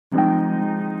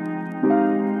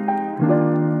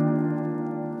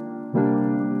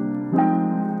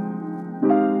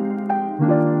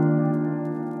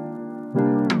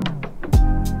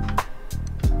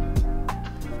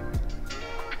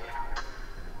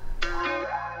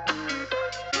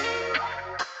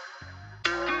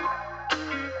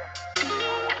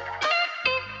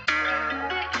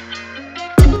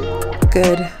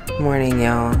Good morning,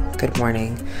 y'all. Good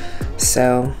morning.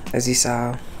 So, as you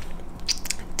saw,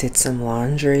 did some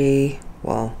laundry.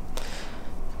 Well,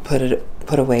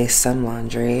 put away some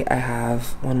laundry. I have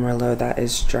one more load that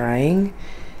is drying,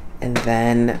 and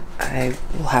then I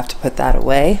will have to put that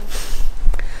away.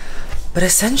 But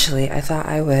essentially, I thought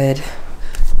I would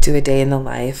do a day in the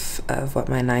life of what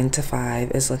my 9 to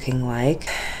 5 is looking like,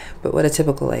 but what a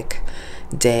typical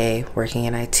day working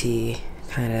in IT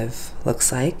kind of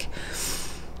looks like.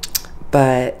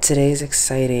 But today's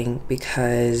exciting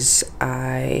because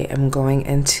I am going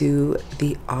into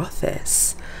the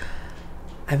office.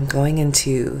 I'm going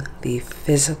into the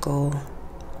physical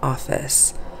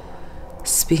office.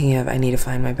 Speaking of, I need to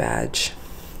find my badge.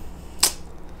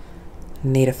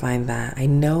 Need to find that. I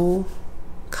know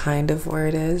kind of where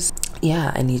it is.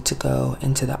 Yeah, I need to go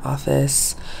into the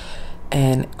office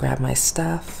and grab my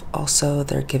stuff. Also,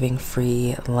 they're giving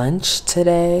free lunch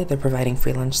today. They're providing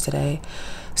free lunch today.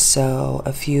 So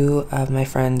a few of my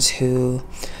friends who,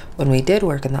 when we did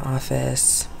work in the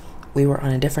office, we were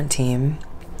on a different team.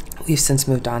 We've since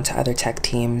moved on to other tech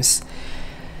teams.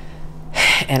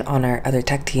 And on our other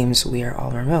tech teams, we are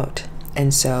all remote.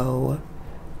 And so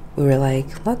we were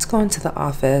like, let's go into the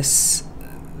office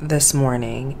this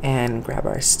morning and grab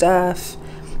our stuff,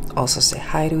 also say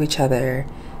hi to each other,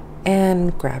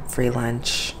 and grab free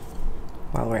lunch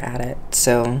while we're at it.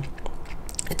 So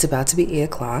it's about to be 8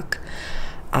 o'clock.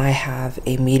 I have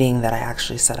a meeting that I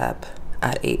actually set up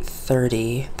at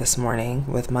 8:30 this morning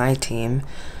with my team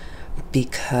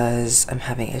because I'm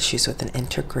having issues with an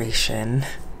integration.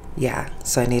 Yeah,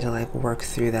 so I need to work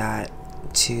through that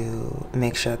to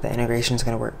make sure that the integration is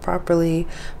going to work properly,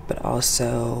 but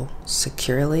also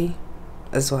securely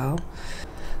as well.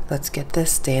 Let's get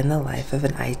this day in the life of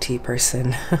an IT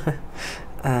person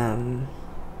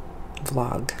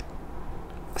vlog,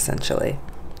 essentially.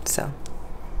 So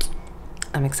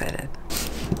I'm excited.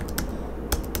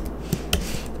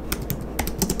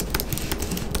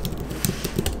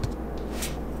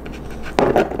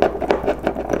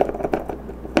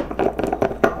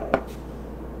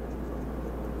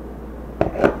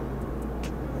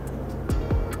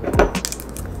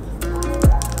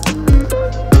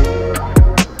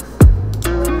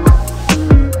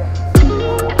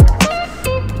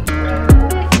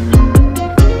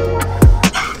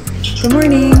 Good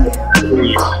morning.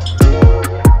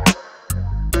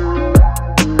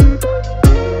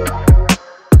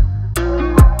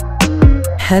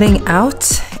 Heading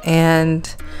out,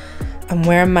 and I'm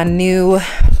wearing my new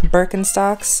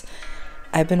Birkenstocks.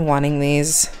 I've been wanting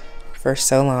these for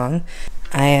so long.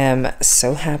 I am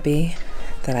so happy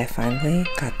that I finally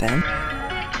got them.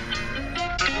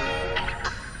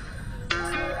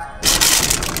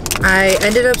 I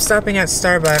ended up stopping at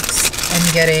Starbucks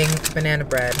and getting banana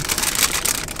bread.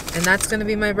 And that's gonna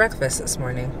be my breakfast this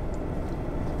morning.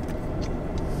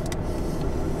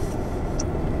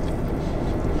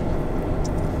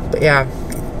 But yeah,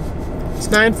 it's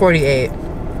 9:48.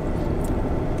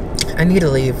 I need to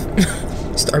leave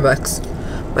Starbucks,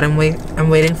 but I'm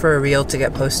waiting for a reel to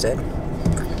get posted,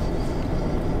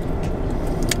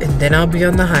 and then I'll be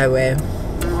on the highway.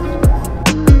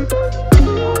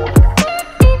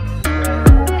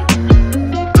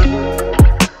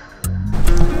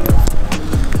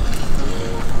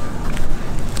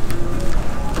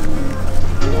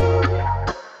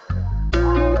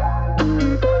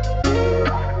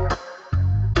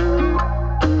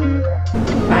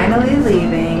 Finally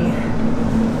leaving.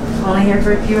 Only here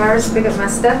for a few hours to pick up my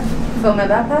stuff, fill my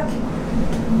backpack.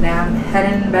 Now I'm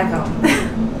heading back home.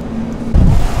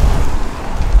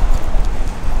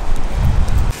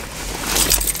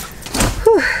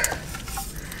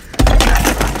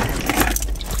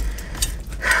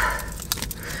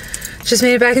 Just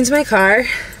made it back into my car.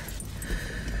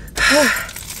 I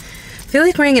feel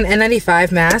like wearing an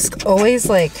N95 mask always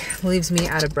leaves me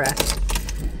out of breath.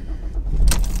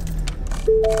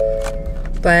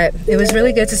 But it was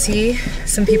really good to see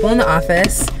some people in the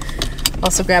office.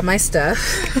 Also grabbed my stuff.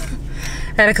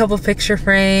 Had a couple picture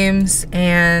frames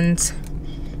and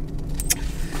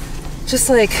just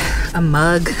a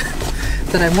mug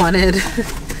that I wanted.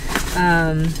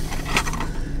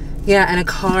 Yeah, and a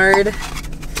card.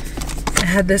 I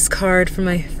had this card from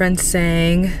my friend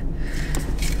saying,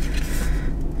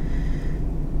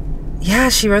 yeah,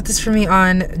 she wrote this for me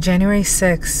on January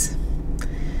 6th.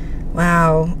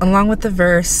 Wow, along with the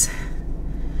verse,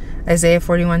 Isaiah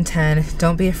 41:10,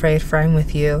 don't be afraid, for I'm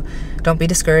with you. Don't be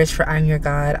discouraged, for I'm your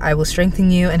God. I will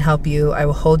strengthen you and help you. I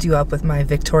will hold you up with my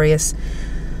victorious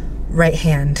right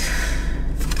hand.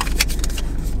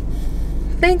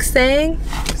 Thanks, Sang.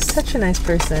 Such a nice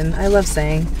person. I love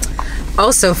Sang.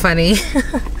 Also funny,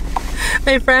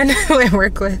 My friend who I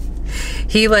work with,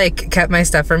 he like kept my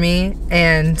stuff for me,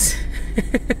 and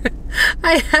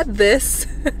I had this.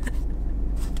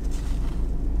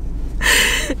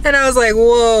 And I was like,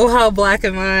 whoa, how black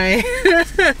am I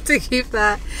to keep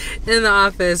that in the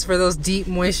office for those deep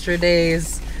moisture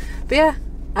days. But yeah,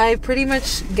 I pretty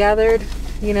much gathered,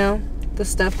 you know, the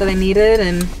stuff that I needed.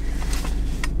 And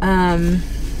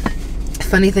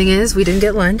funny thing is, we didn't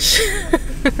get lunch.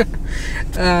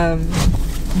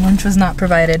 Lunch was not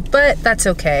provided, but that's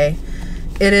okay.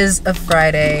 It is a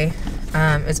Friday.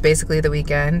 It's basically the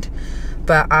weekend.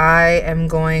 But I am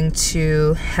going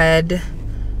to head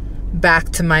back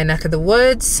to my neck of the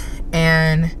woods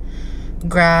and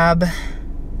grab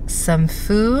some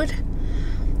food.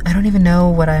 I don't even know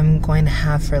what I'm going to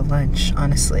have for lunch,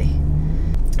 honestly.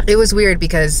 It was weird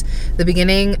because the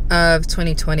beginning of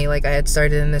 2020, like I had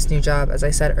started in this new job, as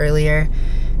I said earlier,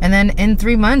 and then in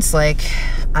 3 months, like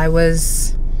I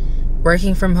was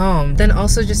working from home. Then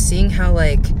also just seeing how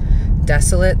like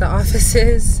desolate the office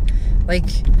is. Like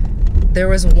there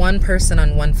was one person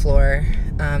on one floor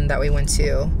that we went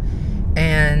to,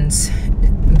 and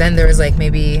then there was like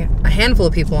maybe a handful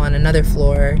of people on another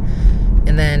floor,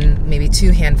 and then maybe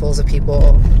 2 handfuls of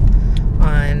people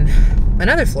on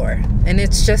another floor. And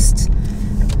it's just,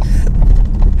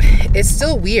 it's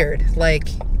still weird. Like,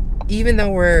 even though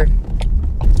we're,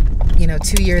 you know,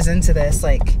 2 years into this,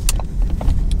 like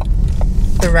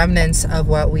the remnants of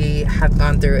what we have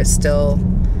gone through is still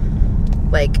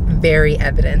like very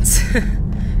evident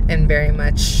and very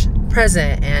much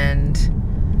present. And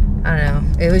I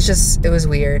don't know, it was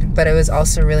weird, but it was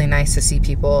also really nice to see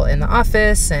people in the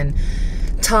office and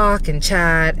talk and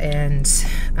chat. And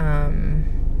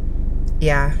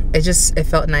yeah, it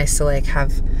felt nice to like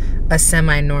have a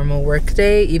semi-normal work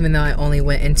day, even though I only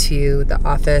went into the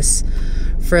office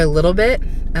for a little bit.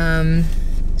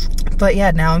 But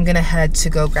yeah, now I'm gonna head to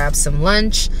go grab some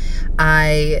lunch.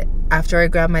 After I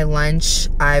grab my lunch,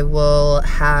 I will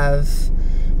have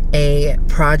a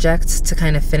project to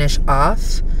kind of finish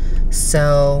off.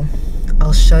 So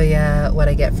I'll show you what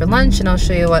I get for lunch, and I'll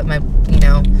show you what my, you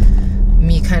know,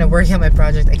 me kind of working on my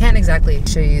project. I can't exactly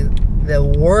show you the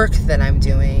work that I'm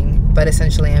doing, but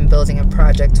essentially I'm building a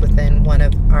project within one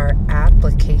of our apps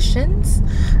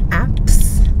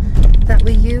that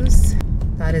we use.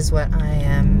 That is what I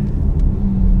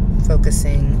am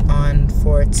focusing on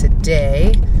for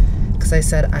today, because I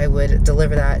said I would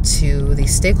deliver that to the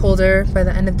stakeholder by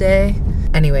the end of the day.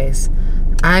 Anyways,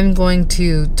 I'm going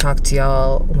to talk to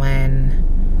y'all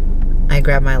when I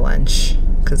grab my lunch,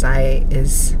 because I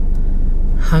is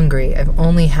hungry. I've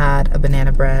only had a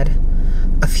banana bread,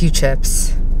 a few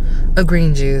chips, a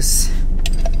green juice,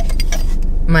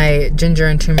 my ginger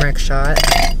and turmeric shot,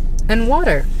 and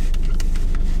water,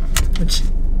 which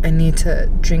I need to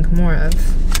drink more of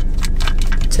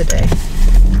today.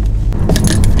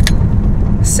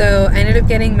 So I ended up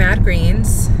getting mad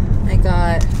greens. I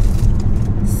got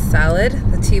salad,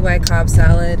 the TY Cobb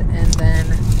salad, and then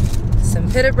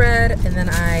some pita bread, and then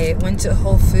I went to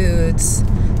Whole Foods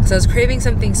because I was craving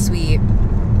something sweet.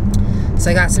 So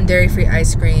I got some dairy-free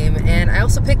ice cream, and I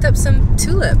also picked up some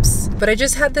tulips. But I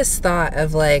just had this thought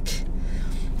of like,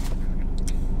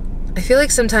 I feel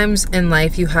like sometimes in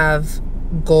life you have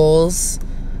goals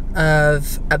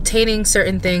of obtaining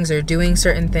certain things or doing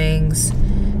certain things,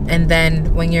 and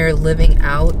then when you're living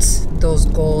out those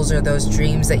goals or those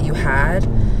dreams that you had,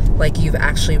 like you've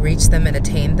actually reached them and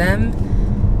attained them,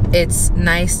 it's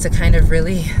nice to kind of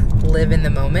really live in the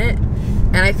moment.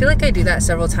 And I feel like I do that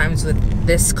several times with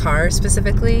this car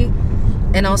specifically,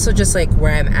 and also just like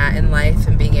where I'm at in life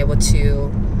and being able to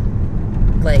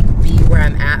like be where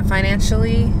I'm at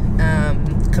financially,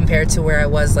 compared to where I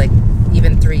was like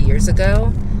even 3 years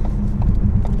ago.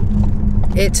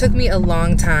 It took me a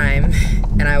long time,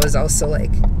 and I was also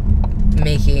like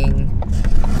making,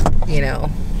 you know,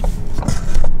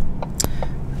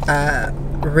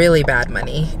 really bad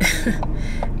money.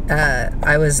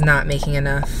 I was not making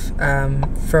enough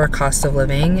for a cost of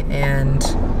living, and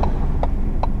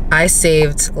I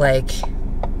saved like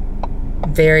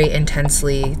very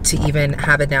intensely to even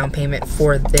have a down payment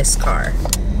for this car.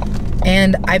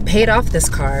 And I paid off this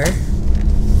car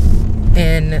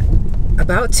in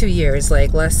about 2 years,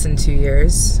 like less than 2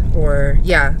 years, or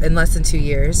yeah, in less than 2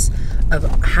 years of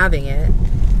having it.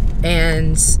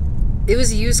 And it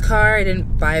was a used car. I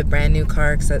didn't buy a brand new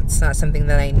car because that's not something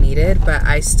that I needed, but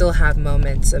I still have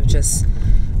moments of just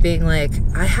being like,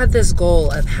 I had this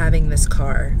goal of having this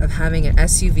car, of having an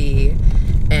SUV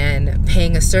and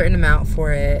paying a certain amount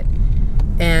for it.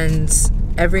 And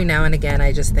every now and again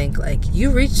I just think like,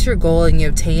 you reached your goal and you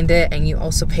obtained it, and you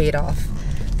also paid off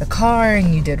the car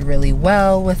and you did really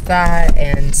well with that.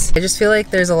 And I just feel like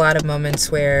there's a lot of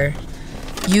moments where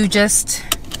you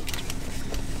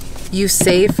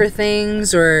save for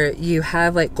things, or you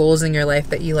have like goals in your life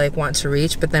that you like want to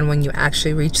reach, but then when you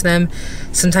actually reach them,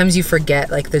 sometimes you forget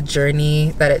like the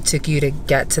journey that it took you to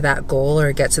get to that goal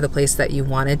or get to the place that you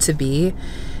wanted to be.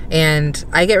 And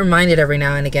I get reminded every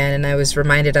now and again, and I was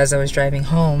reminded as I was driving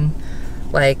home,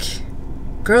 like,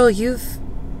 girl, you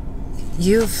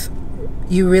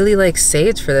really like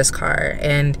saved for this car,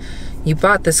 and you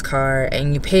bought this car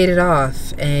and you paid it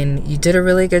off, and you did a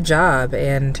really good job,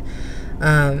 and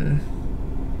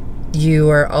you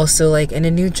are also like in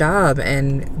a new job,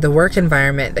 and the work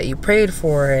environment that you prayed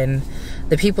for and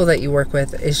the people that you work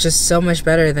with is just so much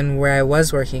better than where I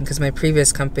was working. Because my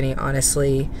previous company,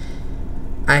 honestly,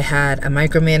 I had a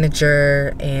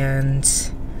micromanager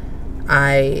and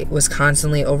I was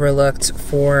constantly overlooked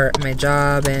for my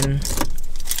job, and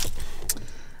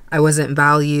I wasn't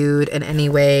valued in any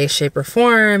way, shape, or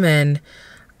form, and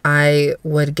I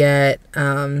would get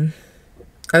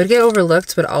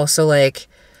overlooked, but also like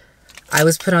I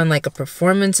was put on like a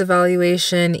performance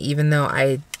evaluation, even though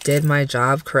I did my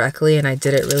job correctly and I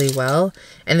did it really well.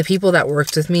 And the people that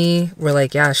worked with me were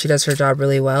like, yeah, she does her job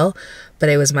really well. But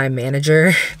it was my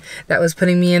manager that was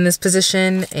putting me in this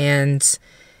position. And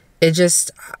it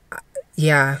just,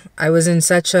 yeah, I was in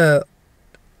such a,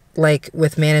 like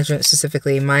with management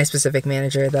specifically, my specific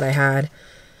manager that I had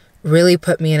really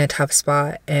put me in a tough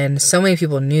spot. And so many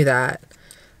people knew that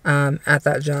at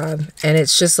that job. And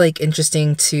it's just like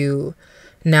interesting to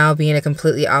now be in a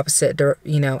completely opposite,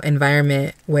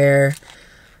 environment where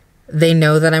they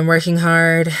know that I'm working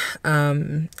hard,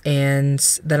 and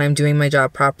that I'm doing my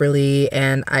job properly,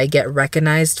 and I get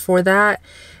recognized for that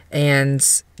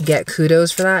and get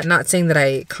kudos for that. Not saying that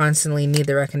I constantly need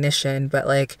the recognition, but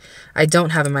like I don't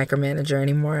have a micromanager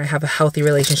anymore. I have a healthy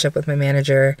relationship with my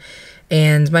manager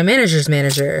and my manager's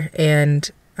manager, and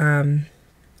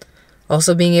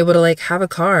also being able to like have a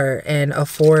car and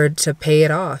afford to pay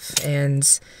it off.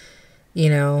 And,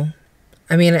 I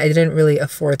mean, I didn't really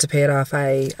afford to pay it off.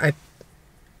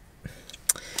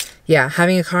 Yeah,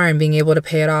 having a car and being able to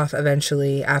pay it off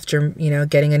eventually after,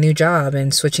 getting a new job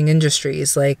and switching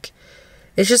industries. Like,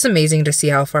 it's just amazing to see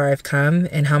how far I've come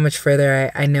and how much further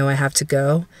I know I have to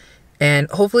go. And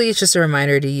hopefully it's just a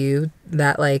reminder to you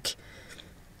that like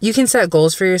you can set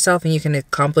goals for yourself and you can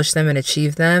accomplish them and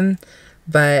achieve them,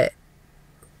 but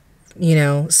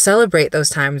celebrate those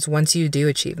times once you do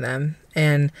achieve them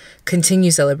and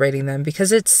continue celebrating them,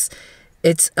 because it's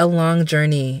a long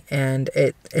journey and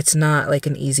it's not like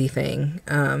an easy thing.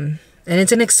 And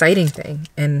it's an exciting thing.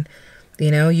 And,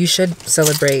 you should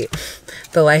celebrate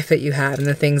the life that you have and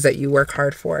the things that you work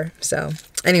hard for. So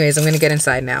anyways, I'm going to get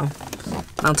inside now.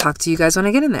 I'll talk to you guys when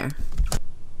I get in there.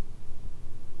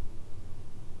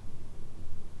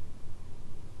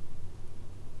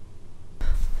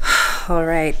 All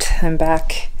right, I'm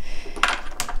back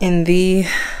in the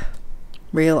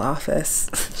real office.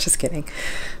 Just kidding.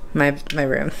 My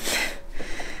room.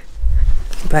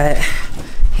 But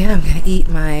yeah, I'm gonna eat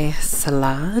my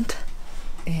salad,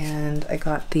 and I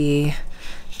got the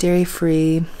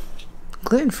dairy-free,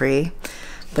 gluten-free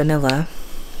vanilla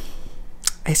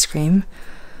ice cream,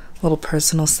 little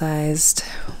personal sized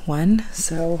one.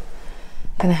 So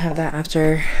I'm gonna have that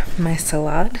after my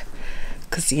salad,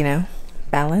 because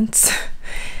balance.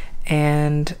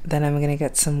 And then I'm gonna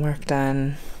get some work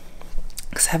done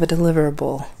because I have a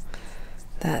deliverable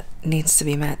that needs to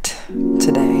be met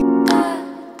today.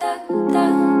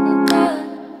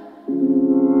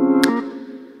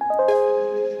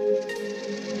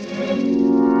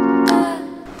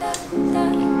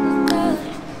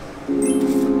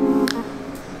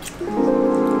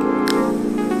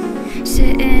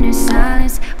 Sitting in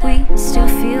silence, we still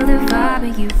feel the vibe,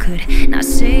 and you could not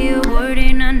say a word,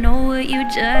 and I know what you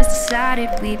just decided.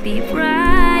 We'd be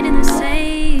right in the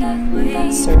same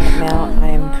way. So right now I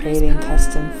am creating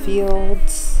custom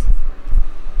fields.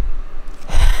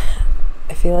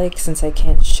 I feel like since I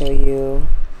can't show you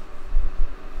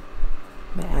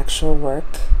my actual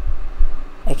work,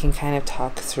 I can kind of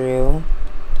talk through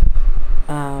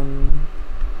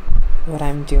what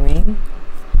I'm doing,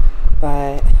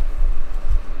 but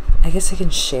I guess I can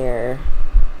share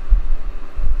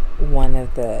one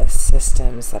of the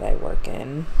systems that I work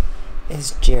in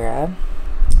is Jira.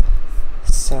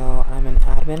 So I'm an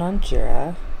admin on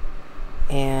Jira,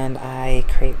 and I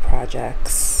create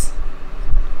projects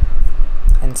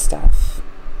and stuff.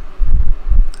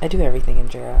 I do everything in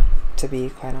Jira, to be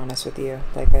quite honest with you.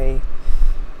 Like I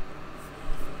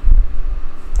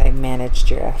manage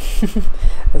Jira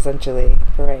essentially.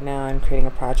 But right now I'm creating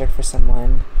a project for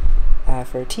someone,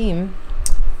 for a team,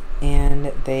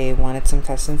 and they wanted some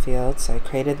custom fields, so I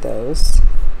created those.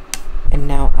 And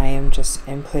now I am just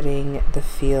inputting the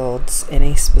fields in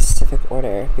a specific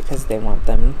order because they want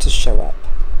them to show up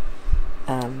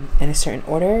in a certain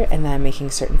order, and then I'm making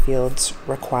certain fields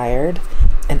required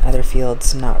and other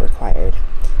fields not required,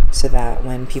 so that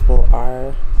when people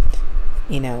are,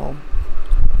 you know,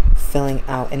 filling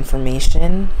out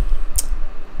information,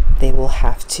 they will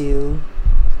have to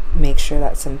make sure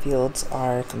that some fields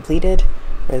are completed,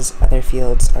 whereas other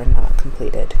fields are not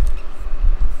completed.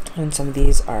 And some of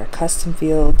these are custom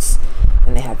fields,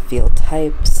 and they have field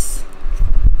types.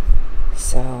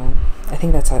 So I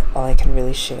think that's all I can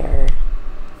really share,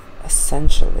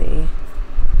 essentially.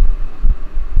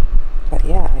 But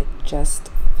yeah, I just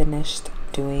finished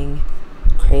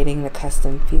creating the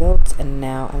custom fields, and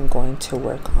now I'm going to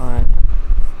work on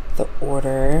the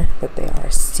order that they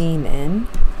are seen in.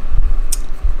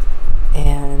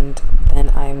 And then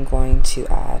I'm going to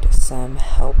add some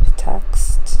help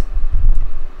text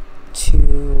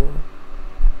to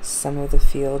some of the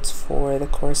fields for the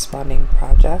corresponding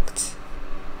project,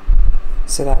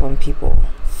 so that when people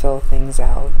fill things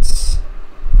out,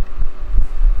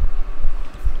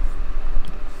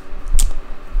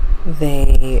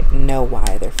 they know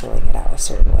why they're filling it out a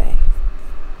certain way.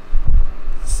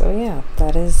 So yeah,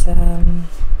 that is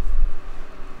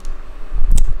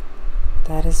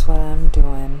what I'm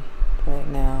doing right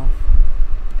now.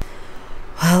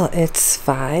 Well, it's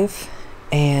 5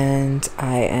 and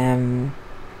I am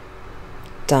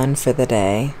done for the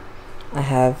day. I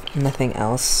have nothing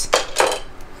else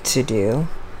to do.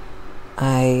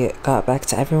 I got back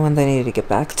to everyone that I needed to get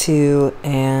back to,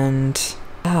 and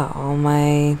yeah, all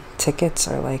my tickets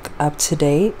are like up to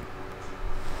date.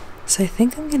 So I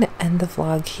think I'm gonna end the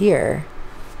vlog here,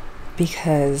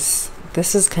 because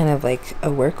this is kind of like a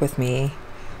work with me,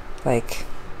 like,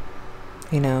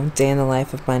 you know, day in the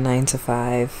life of my 9 to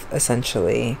 5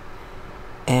 essentially.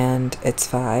 And it's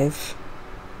 5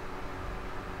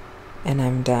 and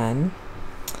I'm done.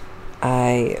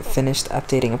 I finished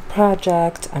updating a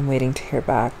project. I'm waiting to hear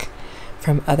back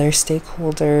from other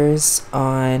stakeholders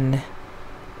on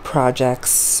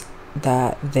projects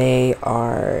that they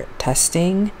are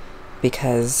testing,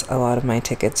 because a lot of my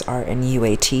tickets are in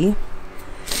UAT,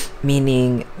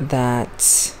 meaning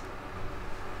that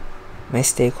my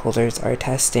stakeholders are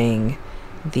testing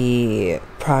the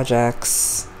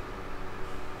projects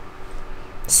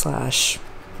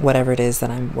 / whatever it is that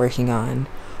I'm working on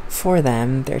for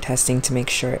them. They're testing to make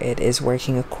sure it is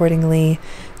working accordingly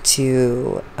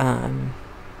to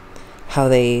how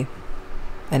they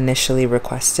initially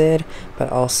requested,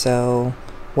 but also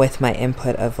with my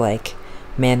input of like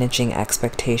managing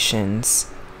expectations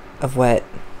of what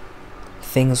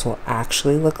things will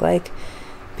actually look like.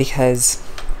 Because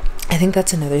I think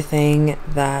that's another thing,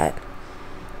 that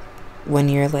when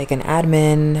you're like an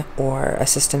admin or a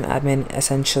system admin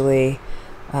essentially,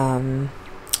 and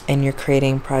you're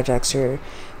creating projects or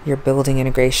you're building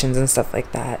integrations and stuff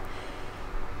like that,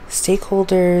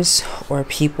 stakeholders or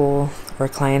people or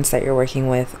clients that you're working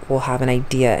with will have an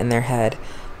idea in their head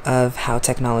of how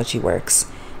technology works,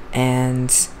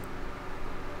 and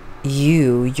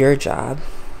your job,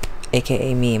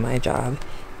 aka me, my job,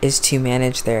 is to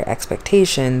manage their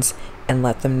expectations and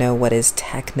let them know what is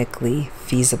technically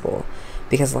feasible.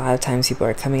 Because a lot of times people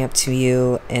are coming up to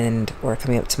you or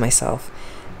coming up to myself,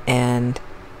 and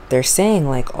they're saying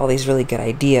like all these really good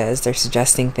ideas. They're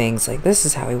suggesting things like, this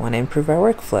is how we want to improve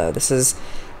our workflow, this is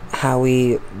how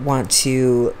we want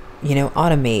to, you know,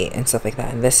 automate and stuff like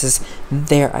that. And this is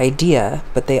their idea,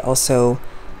 but they also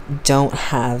don't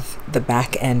have the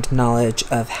back end knowledge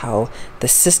of how the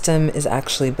system is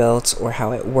actually built, or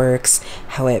how it works,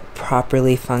 how it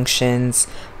properly functions,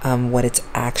 what it's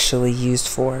actually used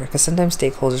for. Because sometimes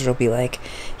stakeholders will be like,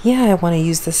 yeah, I want to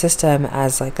use the system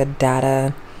as like a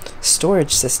data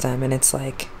storage system, and it's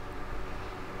like,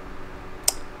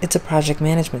 it's a project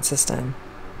management system.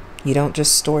 You don't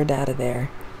just store data there,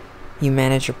 you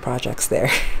manage your projects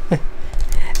there.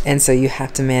 And so you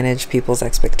have to manage people's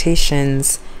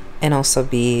expectations and also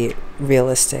be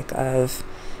realistic of,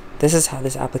 this is how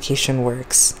this application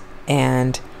works,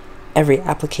 and every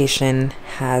application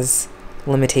has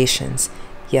limitations.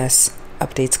 Yes,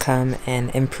 updates come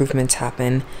and improvements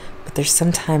happen, but they're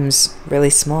sometimes really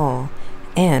small,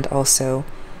 and also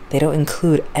they don't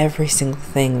include every single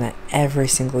thing that every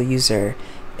single user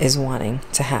is wanting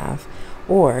to have,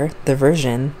 or the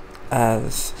version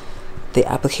of the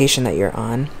application that you're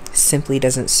on simply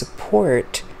doesn't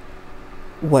support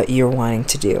what you're wanting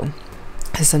to do.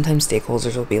 Because sometimes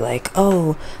stakeholders will be like,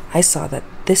 oh, I saw that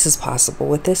this is possible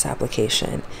with this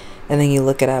application, and then you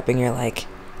look it up and you're like,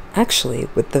 Actually,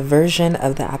 with the version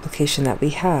of the application that we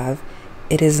have,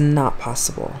 it is not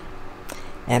possible.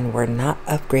 And we're not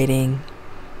upgrading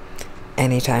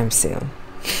anytime soon.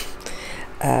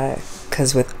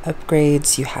 Because with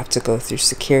upgrades, you have to go through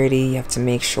security. You have to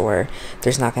make sure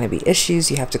there's not going to be issues.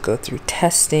 You have to go through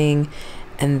testing.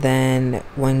 And then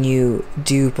when you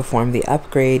do perform the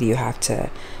upgrade, you have to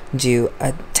do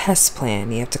a test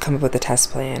plan. You have to come up with a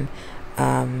test plan.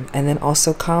 And then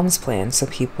also comms plan, so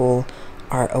people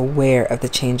are aware of the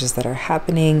changes that are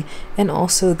happening, and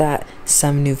also that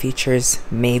some new features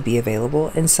may be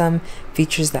available and some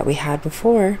features that we had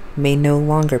before may no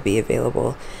longer be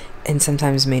available, and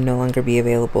sometimes may no longer be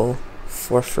available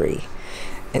for free.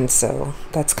 And so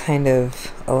that's kind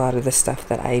of a lot of the stuff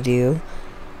that I do.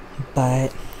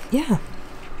 But yeah,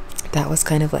 that was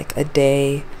kind of like a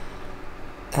day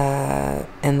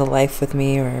in the life with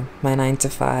me, or my 9 to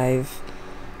 5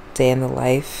 day in the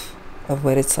life of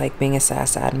what it's like being a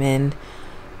SaaS admin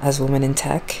as a woman in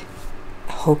tech.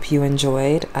 I hope you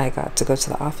enjoyed. I got to go to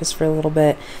the office for a little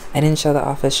bit. I didn't show the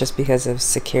office just because of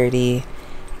security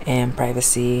and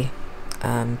privacy.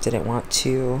 Didn't want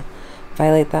to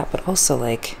violate that, but also,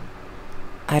 like,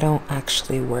 I don't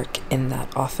actually work in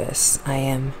that office. I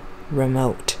am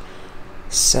remote.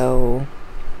 So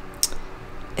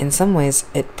in some ways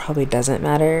it probably doesn't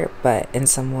matter, but in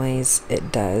some ways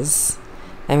it does.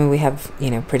 I mean, we have,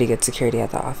 you know, pretty good security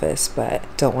at the office, but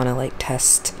don't want to like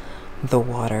test the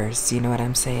waters, you know what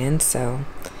I'm saying? So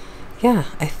yeah,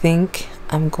 I think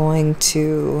I'm going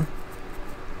to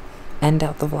end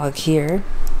out the vlog here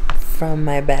from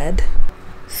my bed.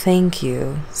 Thank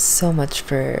you so much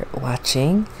for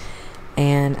watching,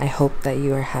 and I hope that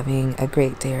you are having a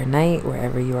great day or night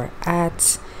wherever you are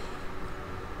at.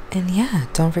 And yeah,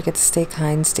 don't forget to stay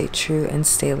kind, stay true, and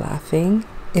stay laughing.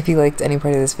 If you liked any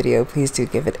part of this video, please do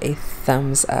give it a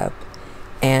thumbs up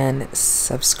and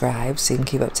subscribe so you can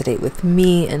keep up to date with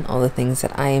me and all the things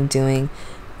that I am doing.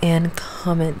 And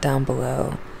comment down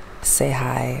below. Say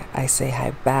hi, I say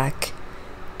hi back.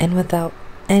 And without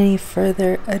any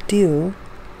further ado,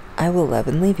 I will love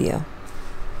and leave you.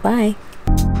 Bye.